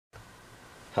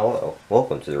Hello,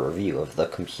 welcome to the review of the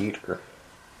computer.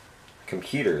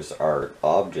 Computers are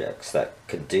objects that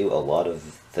could do a lot of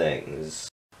things.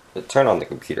 To turn on the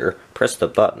computer, press the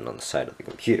button on the side of the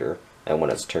computer, and when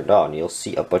it's turned on, you'll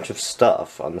see a bunch of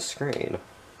stuff on the screen.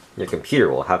 Your computer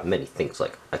will have many things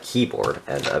like a keyboard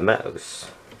and a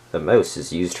mouse. The mouse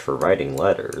is used for writing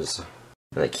letters,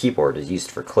 and the keyboard is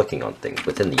used for clicking on things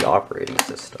within the operating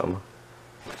system.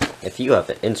 If you have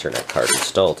an internet card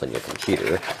installed on your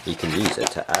computer, you can use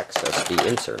it to access the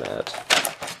internet.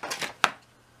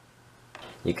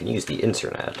 You can use the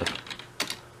internet.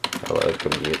 Hello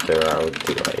computer, how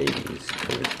do I use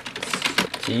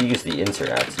it? To use the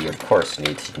internet, you of course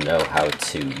need to know how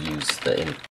to use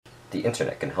the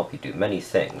internet can help you do many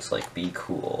things, like be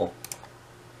cool.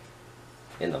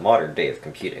 In the modern day of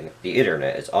computing, the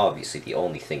internet is obviously the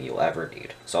only thing you'll ever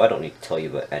need, so I don't need to tell you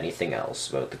about anything else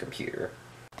about the computer.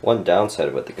 One downside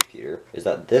about the computer is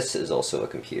that this is also a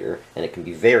computer, and it can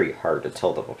be very hard to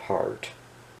tell them apart.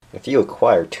 If you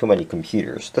acquire too many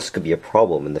computers, this could be a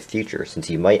problem in the future since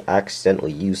you might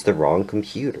accidentally use the wrong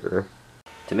computer.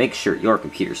 To make sure your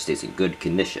computer stays in good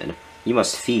condition, you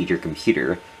must feed your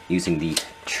computer using the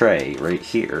tray right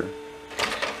here.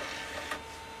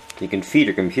 You can feed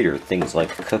your computer things like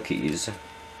cookies.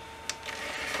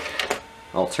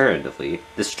 Alternatively,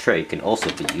 this tray can also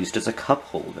be used as a cup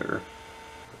holder.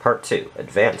 Part 2.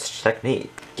 Advanced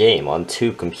Technique. Game on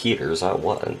 2 computers at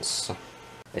once.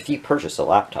 If you purchase a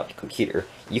laptop computer,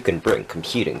 you can bring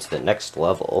computing to the next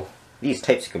level. These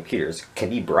types of computers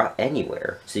can be brought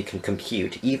anywhere, so you can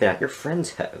compute even at your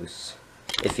friend's house.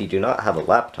 If you do not have a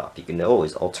laptop, you can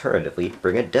always alternatively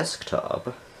bring a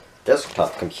desktop.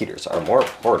 Desktop computers are more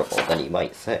portable than you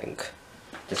might think.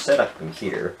 To set up a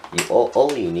computer,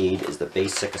 all you need is the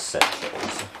basic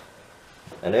essentials.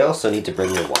 And I also need to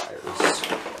bring your wires.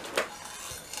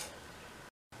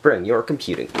 Bring your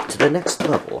computing to the next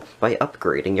level by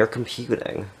upgrading your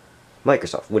computing.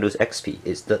 Microsoft Windows XP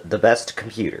is the best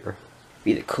computer.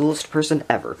 Be the coolest person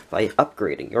ever by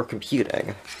upgrading your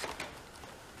computing.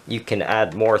 You can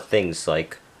add more things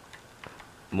like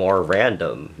more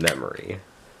random memory,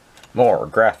 more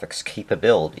graphics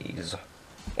capabilities,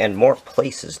 and more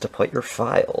places to put your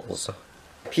files.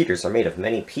 Computers are made of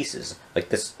many pieces, like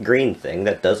this green thing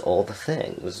that does all the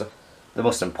things. The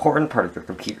most important part of your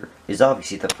computer is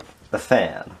obviously the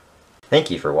fan. Thank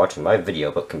you for watching my video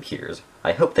about computers.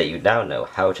 I hope that you now know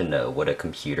how to know what a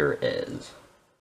computer is.